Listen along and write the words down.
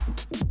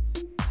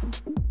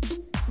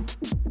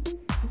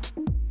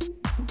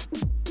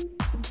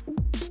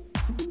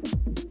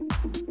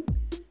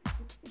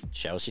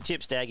Show us your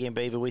tips. Daggy and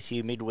Beaver with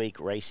you. Midweek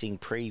racing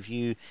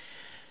preview.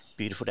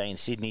 Beautiful day in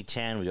Sydney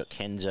town. We've got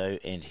Kenzo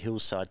and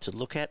Hillside to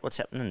look at. What's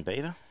happening,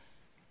 Beaver?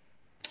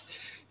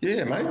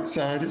 Yeah, mate.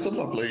 It is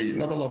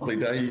another lovely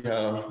day.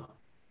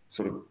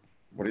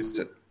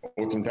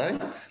 Autumn day.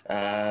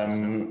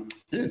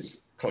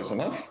 Yes, close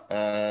enough.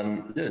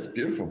 It's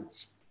beautiful.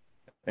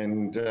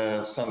 And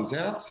sun's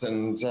out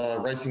and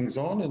racing's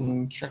on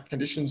and track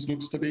conditions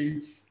looks to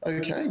be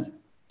okay.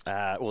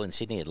 Well, in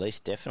Sydney at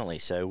least, definitely.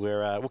 So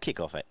we'll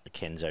kick off at the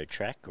Kenzo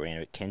track,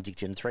 Randwick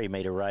Kensington,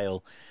 3-metre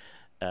rail.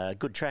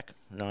 Good track,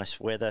 nice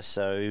weather.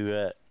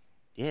 So,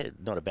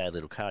 not a bad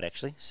little card,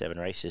 actually. 7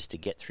 races to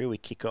get through. We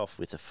kick off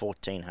with the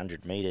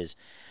 1,400 metres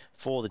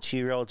for the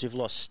 2-year-olds. We've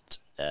lost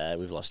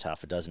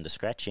half a dozen to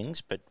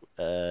scratchings, but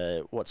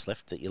what's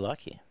left that you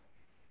like here?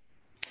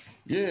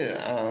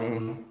 Yeah,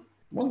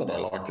 one that I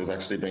liked is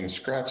actually being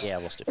scratched. Yeah,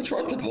 I lost it. I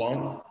tried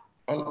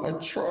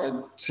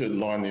to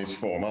line this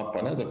form up.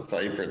 I know the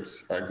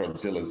favourites,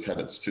 Godzilla's had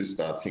its 2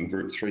 starts in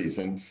Group 3s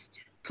and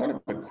kind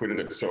of acquitted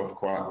itself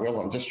quite well.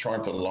 I'm just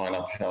trying to line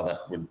up how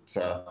that would...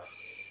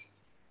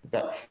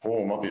 that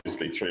form,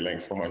 obviously 3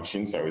 lengths behind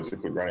Shinzo, is a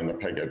good run in the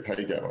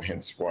Pago,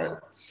 hence why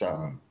it's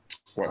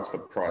the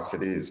price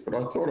it is. But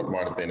I thought it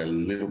might have been a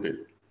little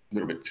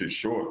bit too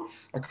short.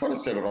 I kind of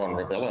set it on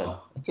Ravello.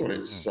 I thought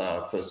its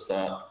first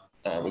start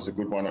was a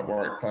good one at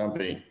Warwick Farm,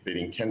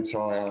 beating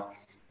Kentire.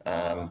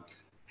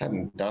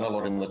 Hadn't done a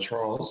lot in the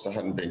trials, so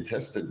hadn't been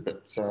tested,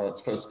 but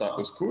its first start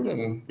was good,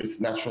 and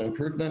with natural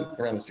improvement,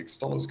 around the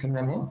 $6 can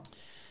run well.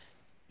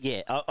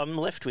 Yeah, I'm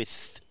left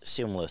with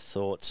similar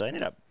thoughts. I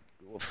ended up,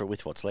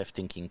 with what's left,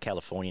 thinking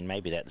Californian,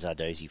 maybe that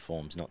Zardozi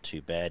form's not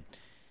too bad.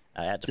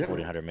 Out to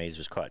 1,400 metres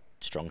was quite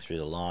strong through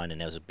the line, and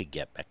there was a big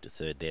gap back to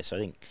third there. So I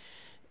think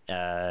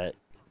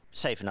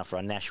safe enough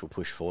run. Nash will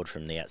push forward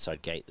from the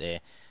outside gate there.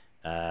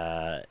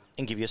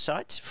 And give you a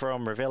sight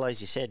from Ravello,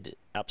 as you said,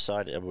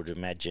 upside. I would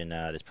imagine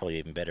there's probably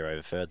even better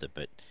over further,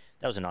 but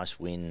that was a nice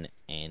win,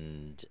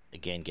 and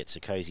again gets a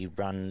cosy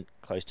run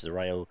close to the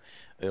rail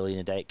early in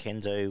the day at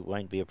Kenzo.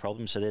 Won't be a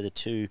problem. So they're the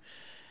two.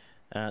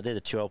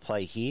 I'll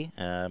play here.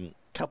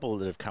 Couple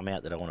that have come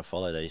out that I want to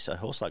follow though. So a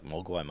horse like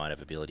Mogwai might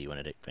have ability when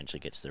it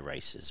eventually gets to the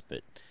races,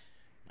 but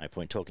no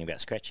point talking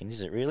about scratching, is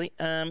it really?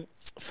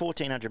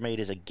 1,400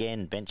 metres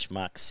again,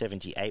 benchmark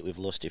 78. We've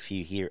lost a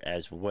few here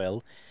as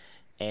well.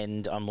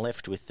 And I'm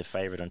left with the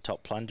favourite on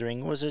Top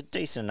Plundering. Was a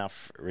decent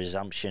enough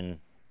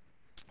resumption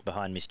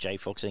behind Miss J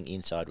Fox. I think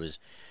inside was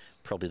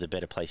probably the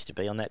better place to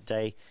be on that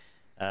day.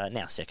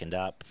 Now second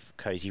up,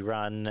 cosy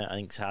run. I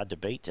think it's hard to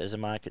beat, as the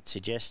market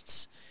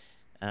suggests.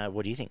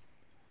 What do you think?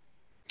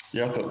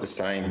 Yeah, I thought the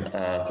same.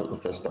 I thought the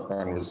first up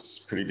run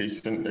was pretty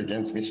decent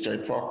against Miss J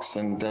Fox.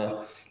 And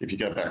if you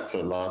go back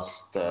to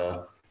last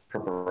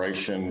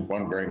preparation,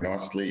 won very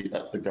nicely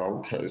at the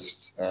Gold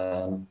Coast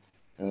in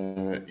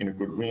a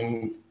good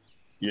win.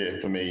 Yeah,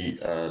 for me,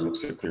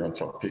 looks a clear on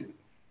top pick.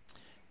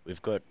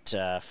 We've got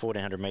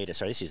 1,400 metre.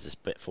 Sorry, this is the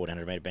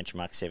 1,400 metre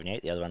benchmark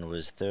 78. The other one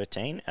was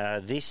 13.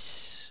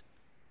 This,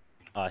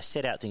 I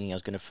set out thinking I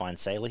was going to find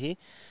Sailor here,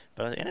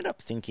 but I ended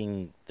up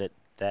thinking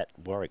that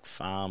Warwick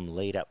Farm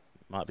lead up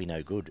might be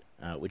no good,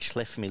 which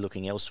left me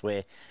looking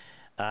elsewhere.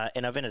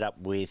 And I've ended up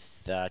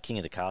with King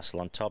of the Castle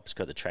on top. It's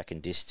got the track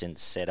and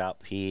distance set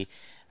up here.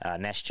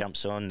 Nash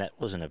jumps on. That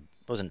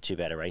wasn't too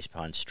bad a race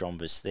behind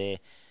Strombus there.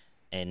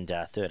 And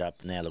third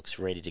up now looks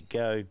ready to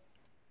go.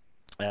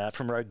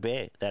 From Rogue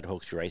Bear, that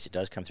Hawkesbury race, it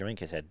does come through. I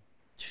think it's had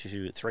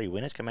 3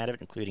 winners come out of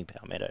it, including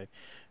Palmetto,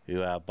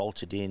 who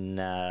bolted in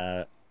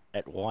at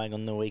Wyong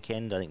on the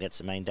weekend. I think that's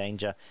the main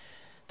danger.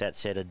 That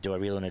said, do I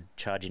really want to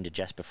charge into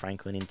Jasper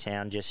Franklin in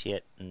town just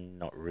yet?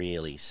 Not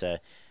really. So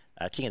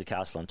King of the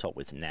Castle on top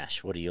with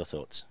Nash. What are your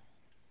thoughts?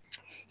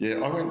 Yeah,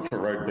 I went for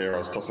Rogue Bear. I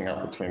was tossing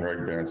up between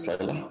Rogue Bear and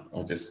Sailor.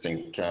 I just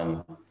think...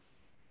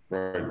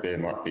 Rogue Bear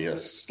might be a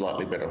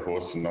slightly better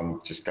horse, and I'm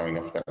just going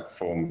off that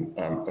form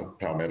of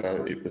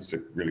Palmetto. It was a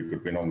really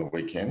good win on the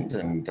weekend,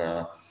 and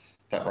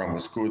that run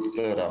was good.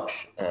 Third up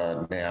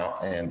now,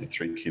 and the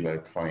 3 kilo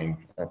claim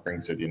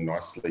brings it in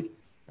nicely.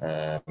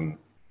 Found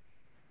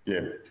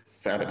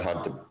it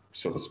hard to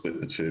sort of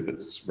split the two,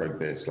 but Rogue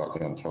Bear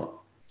slightly on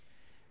top.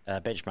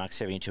 Benchmark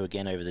 72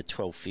 again over the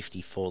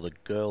 12.50 for the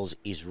girls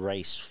is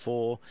race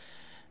 4.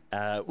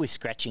 With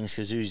scratchings,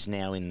 Kazoo's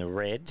now in the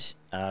red.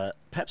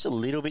 Perhaps a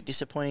little bit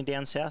disappointing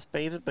down south,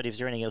 Beaver, but is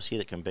there anything else here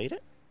that can beat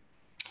it?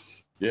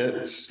 Yeah,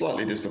 it's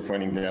slightly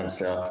disappointing down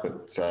south,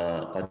 but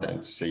I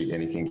don't see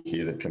anything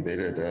here that can beat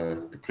it.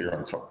 A clear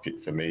on top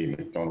pick for me.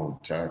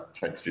 McDonald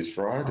takes this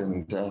ride,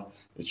 and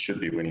it should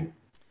be winning.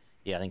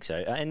 Yeah, I think so.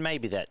 And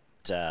maybe that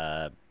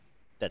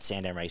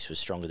Sandown race was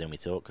stronger than we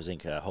thought, because I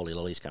think Holy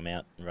Lolly's come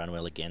out and run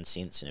well again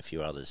since, and a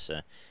few others.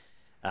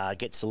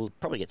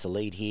 Probably gets a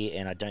lead here,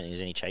 and I don't think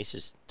there's any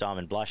chases.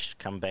 Diamond Blush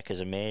come back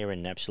as a mare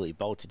and absolutely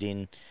bolted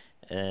in.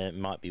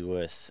 Might be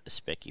worth a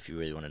spec if you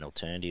really want an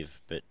alternative,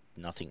 but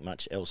nothing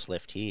much else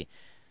left here.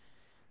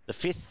 The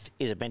 5th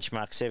is a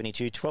benchmark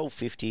 72,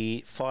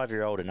 12.50,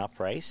 5-year-old and up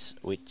race,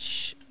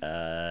 which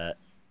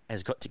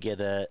has got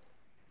together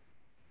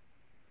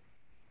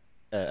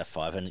a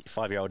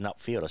 5-year-old and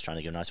upfield. I was trying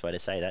to give a nice way to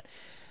say that.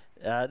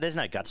 There's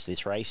no guts to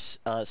this race,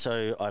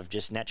 so I've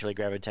just naturally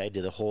gravitated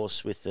to the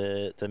horse with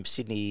the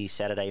Sydney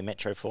Saturday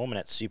Metro form, and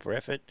that's Super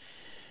Effort.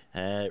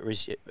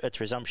 Its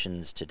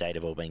resumptions to date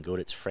have all been good.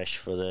 It's fresh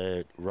for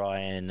the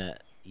Ryan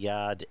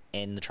yard,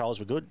 and the trials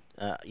were good.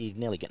 You're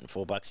nearly getting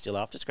 $4 still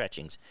after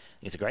scratchings.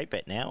 It's a great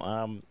bet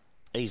now.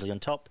 Easily on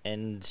top,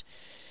 and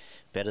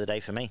bet of the day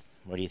for me.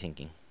 What are you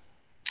thinking?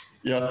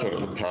 Yeah, I thought it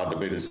looked hard to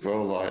beat as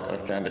well. I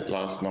found it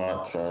last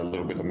night. A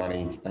little bit of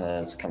money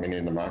is coming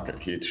in the market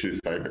here. 2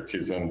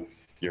 favouritism.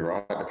 You're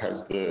right. It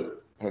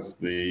has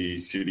the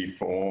city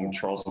form.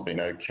 Trials have been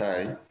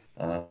okay.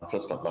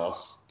 First up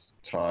last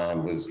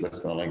time was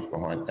less than a length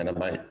behind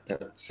N8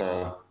 at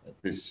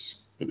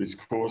this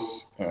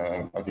course.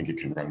 I think it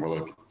can run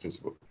well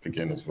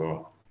again as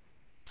well.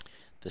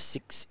 The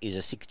 6 is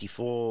a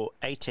 64,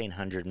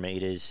 1,800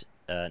 metres.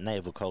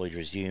 Naval College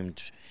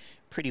resumed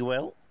pretty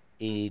well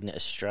in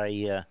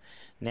Australia.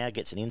 Now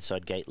gets an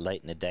inside gate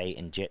late in the day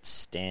and Jet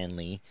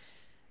Stanley.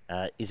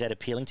 Is that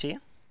appealing to you?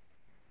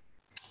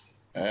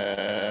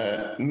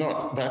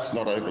 That's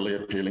not overly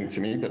appealing to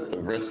me, but the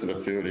rest of the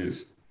field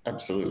is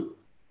absolute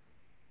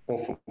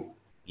awful.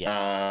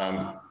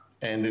 Yeah.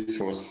 And this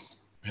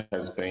horse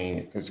has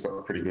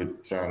got pretty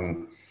good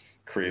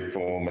career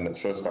form, and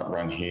its first up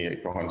run here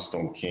behind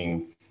Storm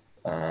King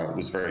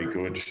was very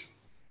good.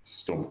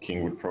 Storm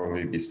King would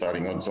probably be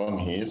starting odds on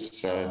here,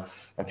 so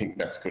I think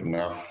that's good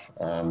enough.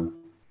 Won't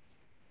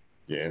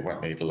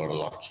need a lot of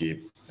luck here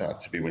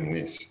to be winning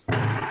this.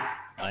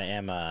 I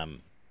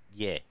am,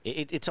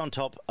 it's on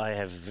top. I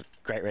have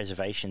great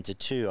reservations at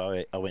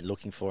 2. I went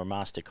looking for a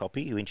master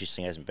copy, who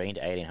interestingly hasn't been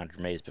to 1,800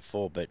 metres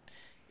before, but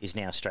is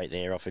now straight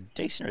there off a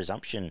decent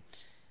resumption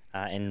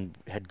and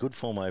had good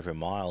form over a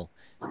mile.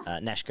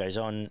 Nash Goes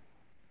On,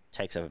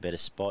 takes up a better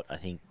spot, I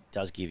think.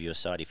 Does give you a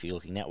side if you're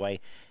looking that way.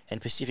 And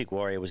Pacific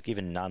Warrior was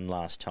given none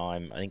last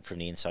time. I think from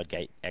the inside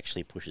gate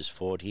actually pushes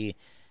forward here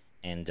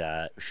and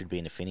should be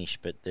in the finish.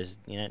 But there's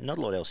not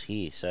a lot else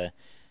here, so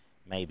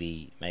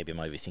maybe I'm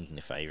overthinking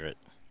the favourite.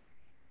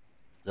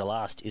 The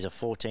last is a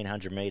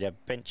 1,400 metre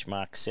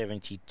benchmark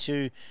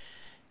 72,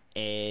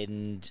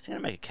 and I'm going to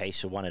make a case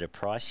for one at a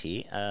price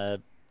here.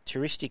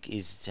 Touristic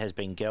has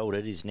been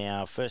gelded, is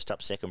now first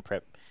up second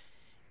prep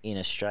in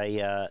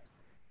Australia.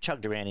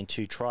 Chugged around in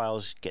 2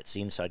 trials, gets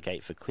the inside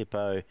gate for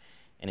Clippo,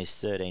 and is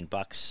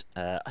 $13.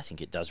 I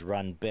think it does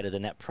run better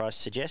than that price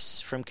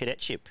suggests from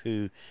Cadetship,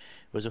 who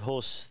was a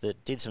horse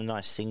that did some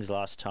nice things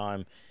last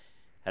time,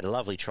 had a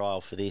lovely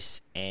trial for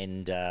this,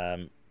 and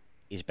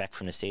is back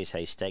from the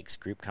CSA Stakes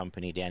Group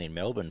Company down in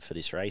Melbourne for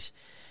this race.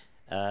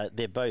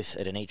 They're both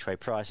at an each way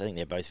price. I think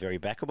they're both very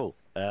backable.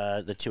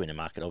 The 2 in the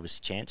market, obvious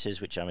chances,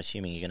 which I'm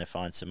assuming you're going to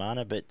find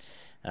Samana, but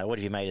what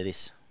have you made of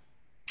this?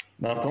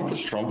 No, I've gone for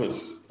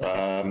Strombus.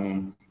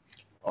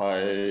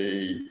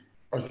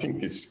 I think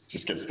this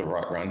just gets the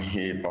right run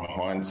here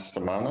behind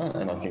Samana,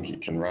 and I think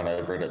it can run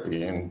over it at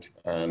the end.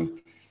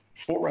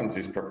 4 runs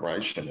this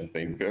preparation have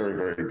been very,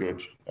 very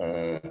good.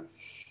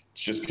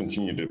 It's just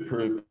continued to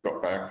improve.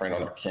 Got back, ran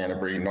on at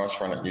Canterbury,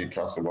 nice run at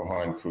Newcastle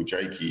behind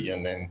Kuljaki,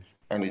 and then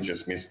only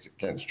just missed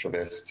against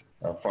Travest.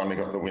 Finally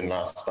got the win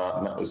last start,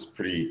 and that was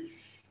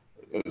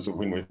it was a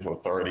win with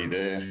authority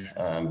there.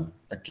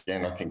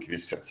 Again, I think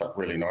this sets up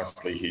really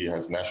nicely. He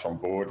has Nash on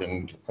board,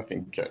 and I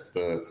think at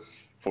the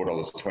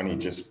 $4.20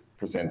 just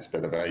presents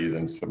better value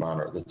than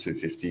Samana at the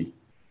 $2.50.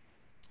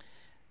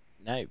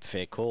 No,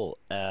 fair call.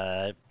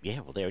 Well,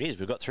 there it is.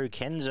 We've got through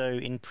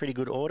Kenzo in pretty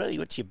good order.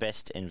 What's your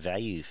best and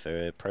value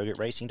for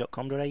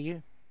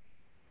progetracing.com.au?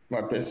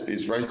 My best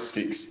is race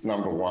 6,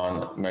 number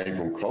 1,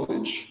 Naval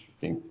College. I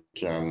think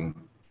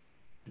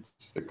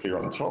it's the clear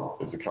on top.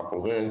 There's a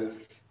couple there.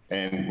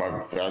 And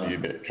my value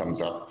bet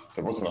comes up.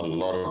 There wasn't a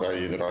lot of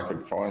value that I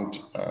could find,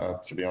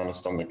 to be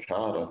honest, on the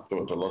card. I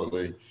thought a lot of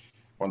the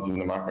ones in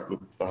the market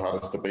looked the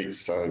hardest to beat.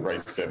 So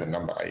race 7,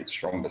 number 8,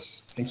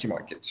 Strombus. I think you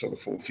might get sort of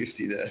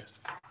 450 there.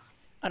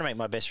 I'm going to make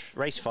my best.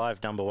 Race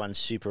 5, number 1,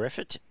 Super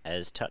Effort,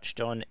 as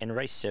touched on. And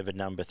race 7,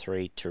 number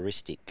 3,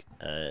 Touristic,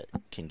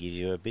 can give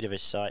you a bit of a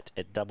sight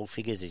at double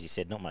figures. As you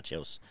said, not much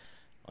else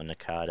on the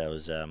card I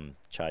was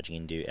charging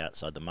into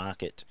outside the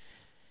market.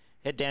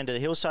 Head down to the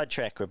Hillside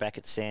track. We're back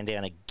at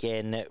Sandown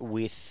again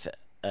with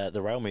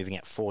the rail moving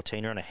at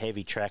 14. We're on a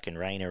heavy track and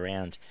rain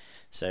around,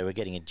 so we're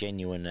getting a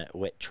genuine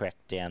wet track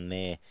down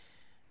there.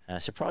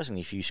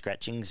 Surprisingly few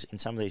scratchings in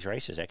some of these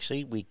races,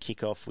 actually. We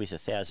kick off with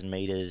 1,000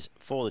 metres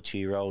for the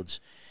 2-year-olds,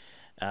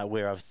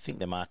 where I think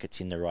the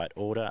market's in the right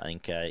order. I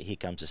think Here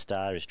Comes a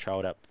Star has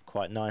trialled up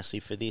quite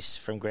nicely for this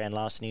from Grand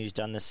Larceny, who's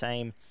done the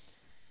same.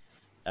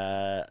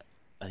 I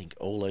think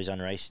all those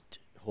unraced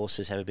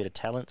horses have a bit of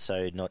talent,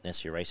 so not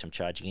necessarily a race I'm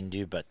charging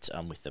into, but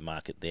with the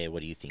market there,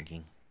 what are you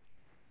thinking?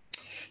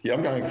 Yeah,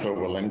 I'm going for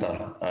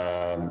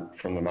Wallenda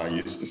from the Mar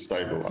Eustace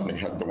stable. Only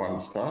had the 1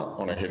 start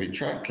on a heavy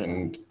track,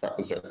 and that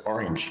was at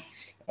Orange,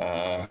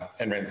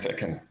 and ran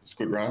second. It's a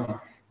good run.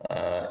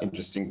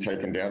 Interesting,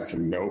 taken down to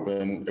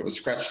Melbourne. It was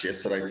scratched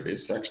yesterday for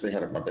this. I actually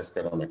had it my best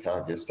bet on the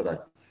card yesterday.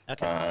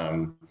 Okay.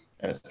 And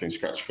it's been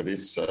scratched for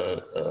this.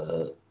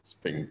 It's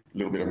been a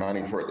little bit of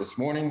money for it this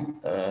morning.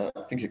 I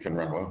think it can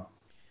run well.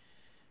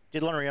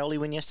 Did Lonrioli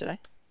win yesterday?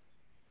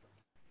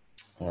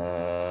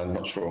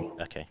 Not sure.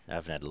 Okay, I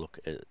haven't had a look.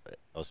 I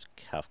was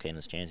half keen on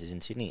his chances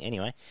in Sydney.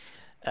 Anyway,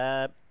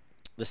 the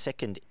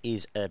second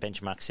is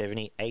benchmark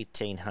 70,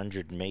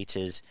 1,800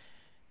 metres,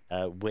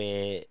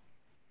 where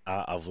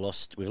we've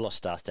lost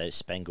Star's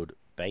Spangled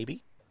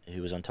Baby,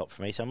 who was on top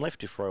for me. So I'm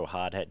left with Royal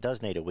Hard Hat.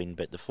 Does need a win,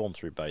 but the form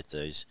through both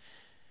those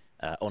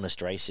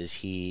honest races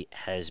here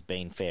has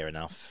been fair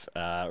enough.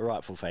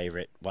 Rightful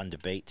favourite, one to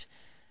beat.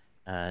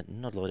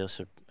 Not a lot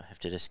else I have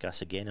to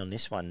discuss again on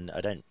this one.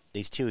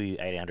 These two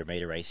 800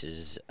 metre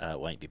races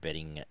won't be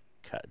betting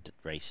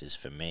races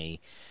for me.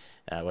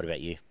 What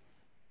about you?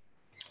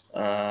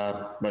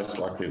 Most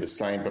likely the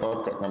same, but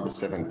I've got number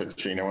 7,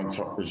 Bacino on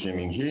top,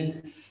 resuming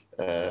here.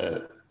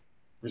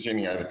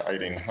 Resuming over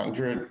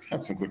 1,800,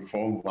 had some good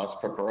form last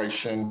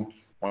preparation,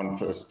 won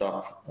first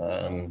up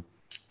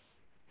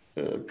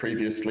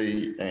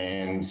previously,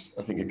 and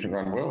I think it can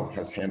run well,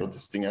 has handled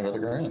this thing out of the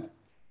ground.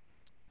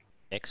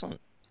 Excellent.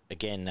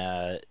 Again,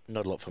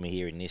 not a lot for me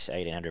here in this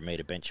 1,800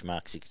 metre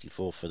benchmark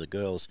 64 for the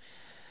girls.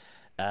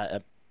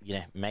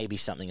 Maybe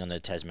something on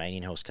the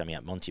Tasmanian horse coming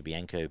up. Monte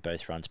Bianco,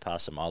 both runs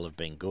past a mile have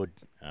been good.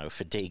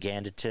 For D.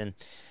 Ganderton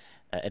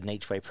at an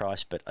each way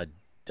price, but I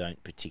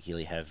don't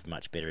particularly have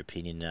much better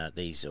opinion.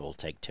 These all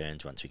take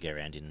turns once we go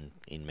around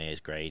in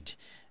mare's grade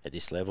at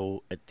this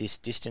level. At this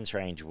distance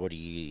range,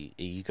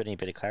 you got any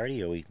better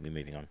clarity, or are we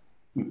moving on?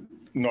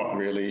 Not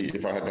really.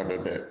 If I had to have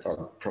a bet,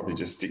 I'd probably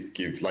just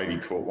give Lady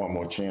Court one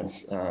more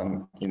chance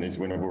in this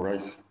winnable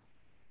race.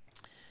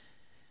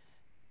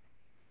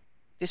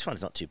 This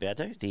one's not too bad,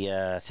 though. The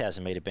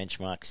 1,000 metre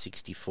benchmark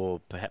 64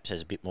 perhaps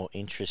has a bit more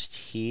interest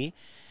here.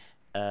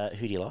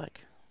 Who do you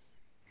like?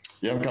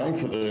 Yeah, I'm going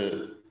for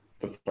the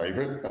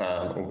favourite,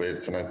 albeit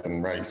it's an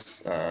open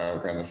race,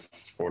 around the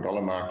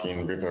 $4 mark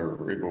in River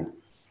Ribble.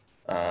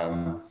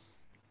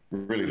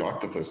 Really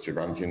liked the first two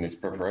runs in this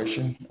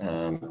preparation.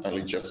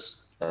 Only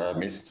just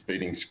missed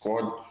beating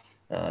Squad,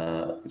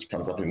 which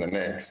comes up in the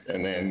next,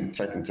 and then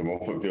taken to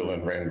Morphettville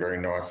and ran very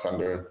nice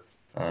under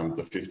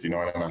the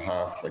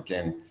 59.5.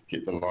 Again,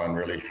 hit the line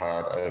really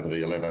hard over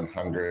the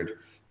 1,100.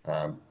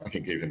 I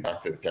think even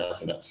back to the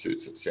 1,000, that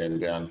suits at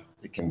Sandown.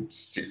 It can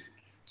sit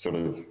sort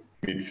of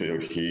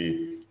midfield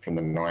here from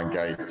the 9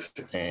 gates,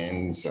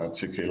 and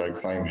 2 kilo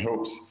claim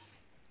helps.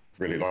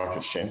 Really like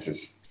its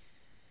chances.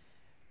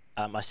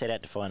 I set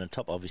out to find on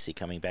top, obviously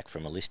coming back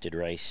from a listed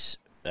race.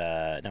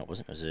 No, it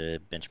wasn't. It was a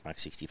benchmark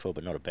 64,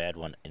 but not a bad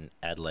one in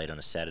Adelaide on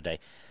a Saturday.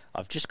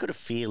 I've just got a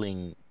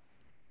feeling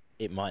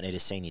it might need a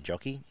senior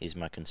jockey, is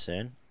my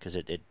concern, because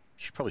it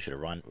probably should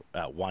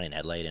have won in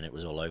Adelaide and it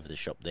was all over the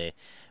shop there.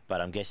 But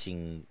I'm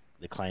guessing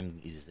the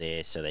claim is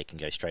there so they can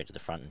go straight to the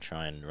front and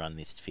try and run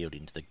this field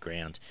into the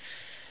ground.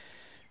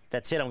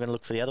 That said, I'm going to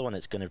look for the other one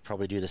that's going to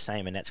probably do the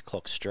same, and that's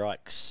Clock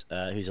Strikes,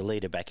 who's a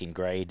leader back in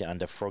grade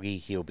under Froggy.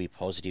 He'll be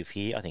positive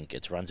here. I think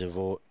its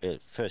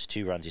first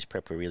 2 runs his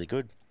prep were really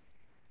good.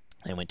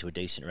 They went to a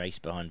decent race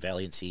behind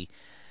Valiancy.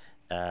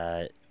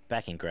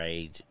 Back in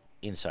grade,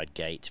 inside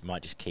gate,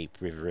 might just keep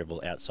River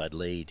Ribble outside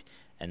lead,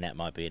 and that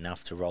might be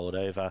enough to roll it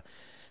over.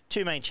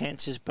 2 main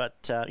chances,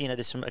 but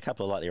there's a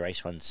couple of likely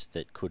race ones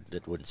that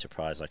wouldn't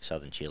surprise, like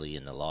Southern Chile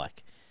and the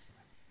like.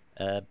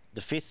 The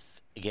 5th,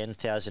 again,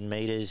 1,000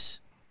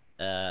 metres.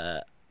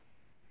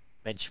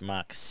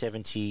 Benchmark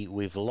 70.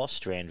 We've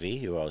lost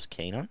Ranvi, who I was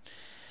keen on.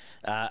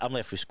 I'm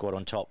left with Squad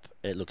on top.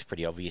 It looks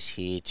pretty obvious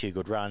here. 2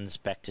 good runs,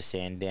 back to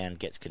Sandown,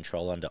 gets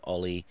control under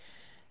Ollie.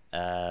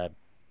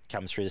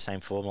 Comes through the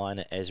same form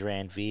line as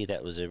Ranvi.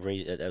 That was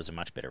a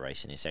much better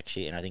race in this,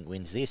 actually, and I think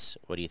wins this.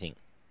 What do you think?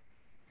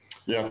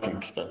 Yeah, I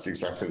think that's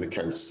exactly the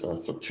case. I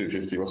thought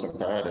 250 wasn't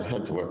bad. It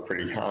had to work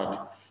pretty hard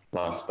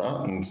last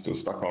start and still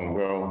stuck on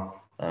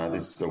well.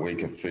 This is a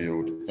weaker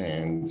field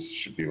and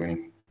should be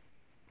winning.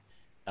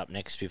 Up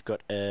next, we've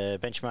got a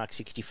benchmark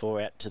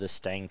 64 out to the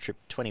staying trip,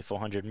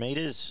 2,400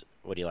 metres.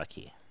 What do you like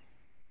here?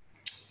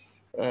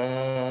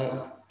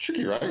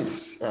 Tricky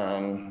race.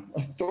 I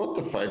thought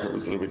the favourite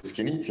was a little bit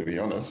skinny, to be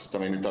honest. I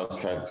mean, it does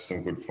have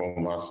some good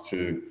form last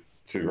two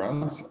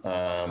runs,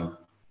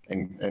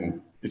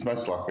 and is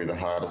most likely the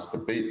hardest to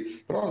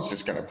beat. But I was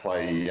just going to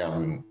play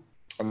a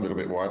little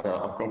bit wider.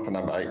 I've gone for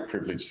number 8,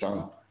 Privileged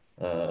Son,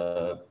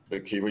 the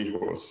Kiwi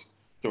horse.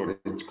 Thought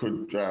it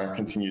could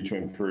continue to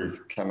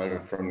improve. Come over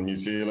from New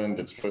Zealand.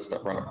 Its first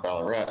up run at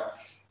Ballarat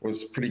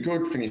was pretty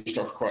good. Finished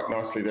off quite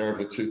nicely there over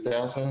the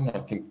 2,000. I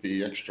think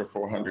the extra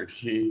 400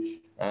 here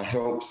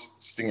helps.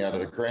 Sting out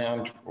of the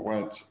ground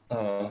won't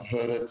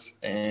hurt it,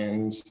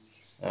 and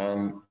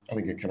I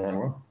think it can run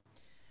well.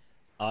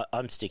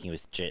 I'm sticking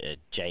with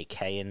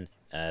JK, and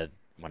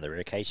one of the rare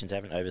occasions I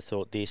haven't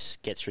overthought this.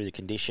 Gets through the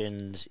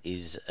conditions,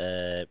 is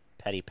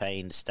Paddy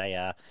Payne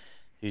stayer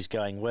who's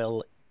going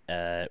well.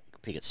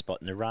 Pick its spot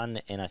in the run,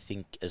 and I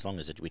think as long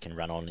as we can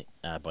run on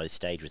by the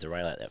stage with the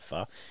rail out that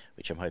far,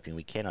 which I'm hoping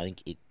we can, I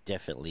think it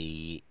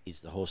definitely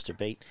is the horse to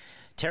beat.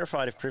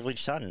 Terrified of Privileged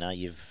Son.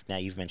 You've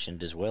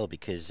mentioned as well,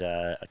 because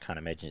I can't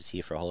imagine it's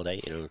here for a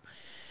holiday. It'll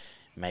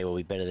may well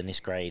be better than this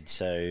grade.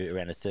 So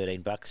around a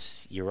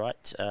 $13. You're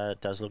right.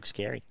 Does look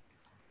scary.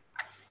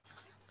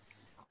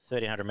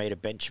 1,300 metre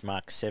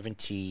benchmark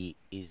 70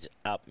 is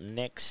up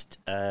next.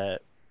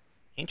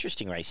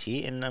 Interesting race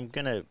here, and I'm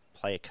going to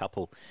play a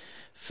couple.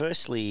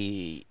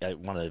 Firstly,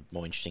 one of the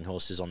more interesting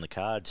horses on the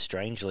card,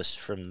 Strangeless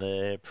from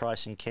the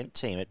Price and Kent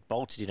team. It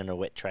bolted in on a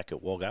wet track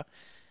at Wagga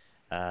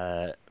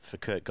for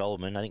Kurt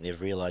Goldman. I think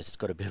they've realised it's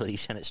got ability,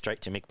 sent it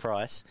straight to Mick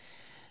Price.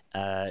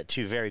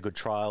 Two very good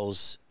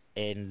trials,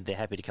 and they're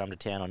happy to come to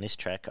town on this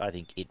track. I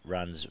think it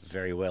runs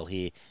very well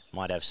here.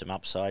 Might have some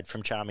upside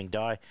from Charming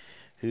Die,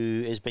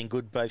 who has been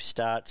good both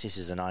starts. This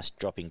is a nice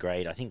drop in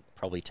grade. I think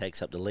probably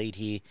takes up the lead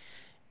here,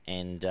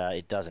 and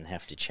it doesn't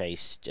have to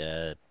chase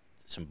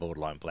some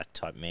borderline black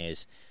type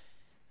mares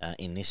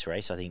in this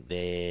race. I think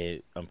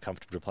I'm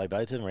comfortable to play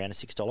both of them around a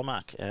 $6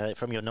 mark.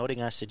 From your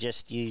nodding, I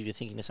suggest you're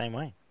thinking the same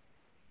way.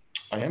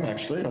 I am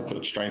actually. I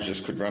thought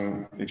Strangeless could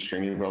run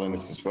extremely well in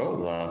this as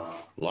well.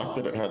 Like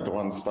that it had the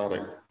one start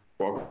at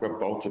Wagga,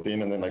 bolted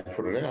in, and then they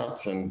put it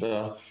out. And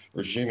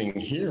resuming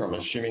here, I'm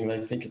assuming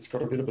they think it's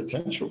got a bit of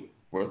potential.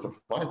 Worth a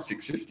play at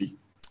 $6.50.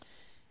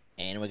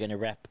 And we're going to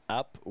wrap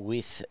up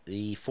with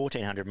the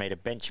 1,400 metre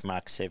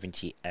benchmark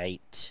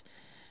 78.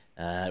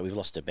 We've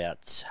lost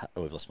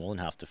more than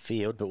half the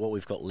field, but what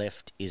we've got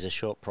left is a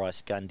short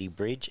price Gundy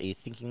Bridge. Are you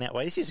thinking that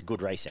way? This is a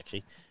good race,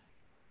 actually.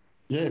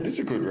 Yeah, it is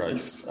a good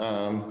race.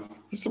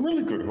 There's some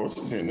really good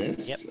horses in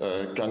this.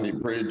 Yep. Gundy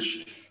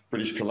Bridge,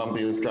 British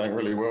Columbia is going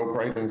really well.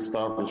 Braden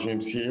Star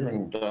resumes here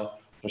and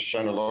has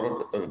shown a lot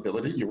of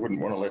ability. You wouldn't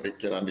want to let it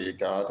get under your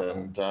guard,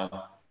 and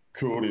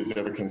Kooled is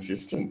ever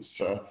consistent.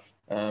 So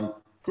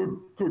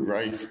good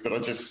race, but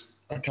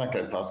I can't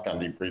go past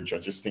Gundy Bridge. I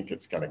just think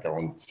it's going to go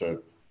on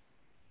to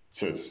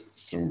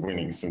some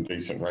winning, some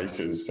decent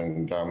races,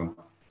 and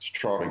it's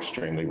trialled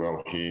extremely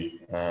well here.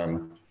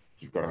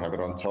 You've got to have it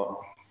on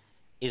top.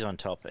 Is on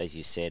top, as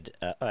you said.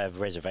 I have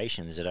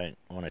reservations. I don't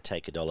want to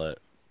take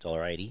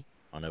 $1.80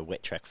 on a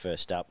wet track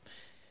first up,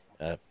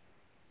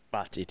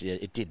 but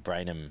it did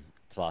brain him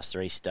its last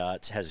three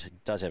starts.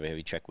 Does have a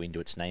heavy track wind to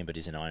its name, but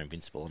is an Iron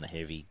Invincible, and a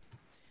heavy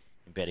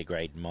better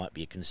grade might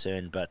be a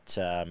concern. But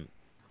as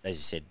you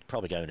said,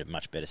 probably going to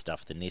much better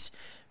stuff than this.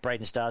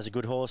 Braden Star's a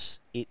good horse.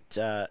 It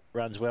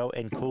runs well,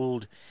 and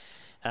Kooled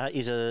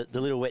is the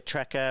little wet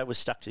tracker, was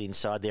stuck to the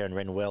inside there and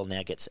ran well,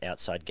 now gets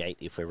outside gate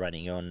if we're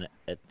running on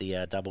at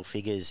the double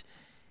figures.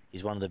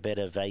 Is one of the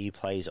better value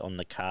plays on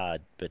the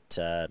card, but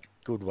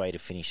good way to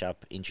finish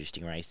up.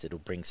 Interesting race that'll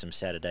bring some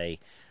Saturday.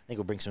 I think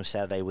will bring some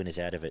Saturday winners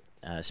out of it,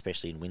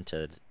 especially in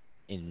winter,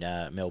 in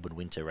Melbourne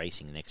winter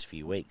racing the next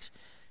few weeks.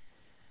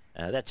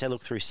 That's our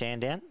look through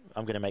Sandown.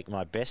 I'm going to make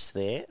my best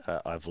there.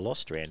 I've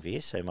lost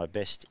Randwick, so my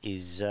best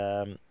is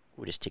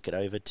we'll just tick it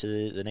over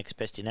to the next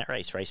best in that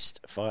race. Race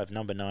 5,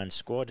 number 9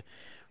 Squad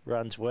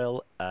runs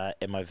well,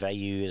 and my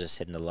value, as I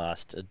said in the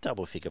last, a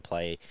double figure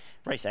play.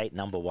 Race 8,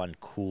 number 1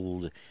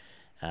 Kooled,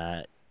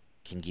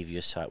 can give you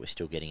a sight. We're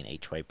still getting an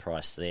each way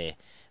price there.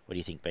 What do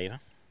you think,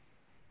 Beaver?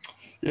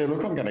 Yeah,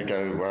 look, I'm going to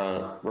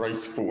go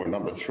race 4,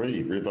 number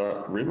 3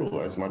 River Ribble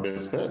as my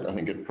best bet. I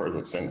think it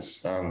proves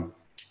sense.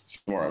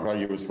 Some more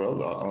value as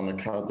well on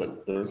the card,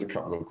 that there is a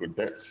couple of good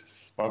bets.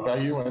 My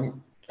value, I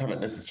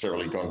haven't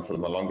necessarily gone for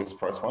the longest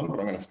price one, but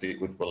I'm going to stick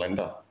with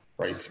Wallenda.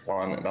 Race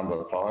 1,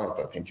 number 5.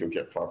 I think you'll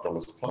get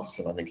 $5 plus,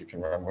 and I think it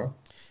can run well.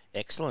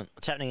 Excellent.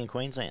 What's happening in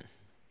Queensland?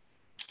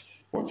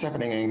 What's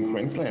happening in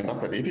Queensland?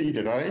 Up at Ippy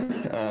today.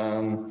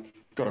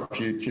 Got a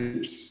few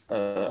tips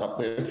up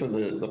there for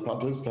the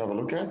punters to have a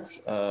look at.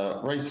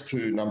 Race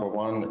 2, number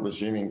 1,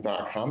 resuming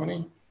Dark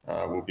Harmony,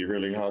 will be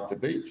really hard to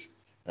beat.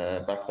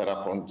 Back that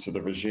up onto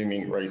the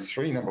resuming race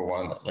 3, number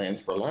 1,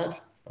 Landsborough Lad.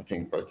 I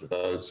think both of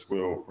those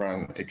will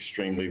run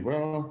extremely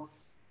well.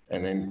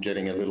 And then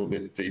getting a little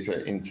bit deeper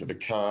into the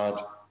card,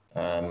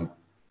 I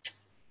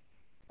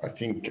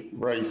think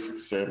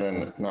race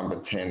 7, number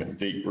 10,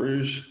 Deep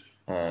Rouge,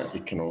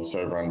 it can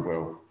also run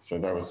well. So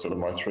that was sort of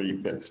my 3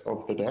 bets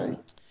of the day.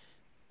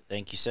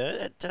 Thank you,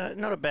 sir.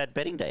 Not a bad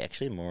betting day,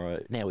 actually. More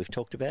now we've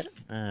talked about it.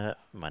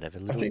 Might have a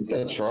little. I think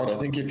that's right. I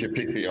think if you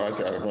pick the eyes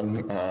out of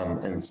them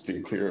and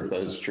steer clear of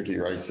those tricky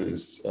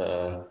races,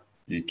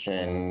 you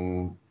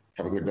can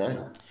have a good day.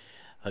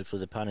 Hopefully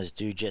the punters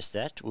do just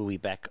that. We'll be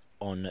back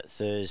on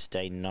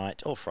Thursday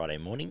night or Friday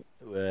morning.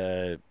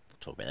 We'll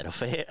talk about that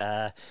off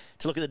air.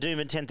 To look at the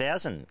Doomben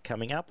 10,000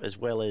 coming up, as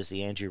well as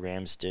the Andrew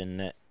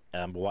Ramsden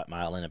White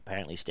Male, and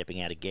apparently stepping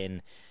out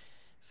again.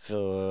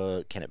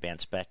 Can it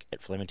bounce back at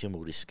Flemington?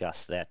 We'll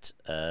discuss that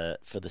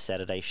for the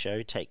Saturday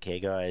show. Take care,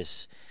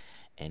 guys,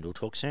 and we'll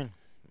talk soon.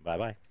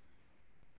 Bye-bye.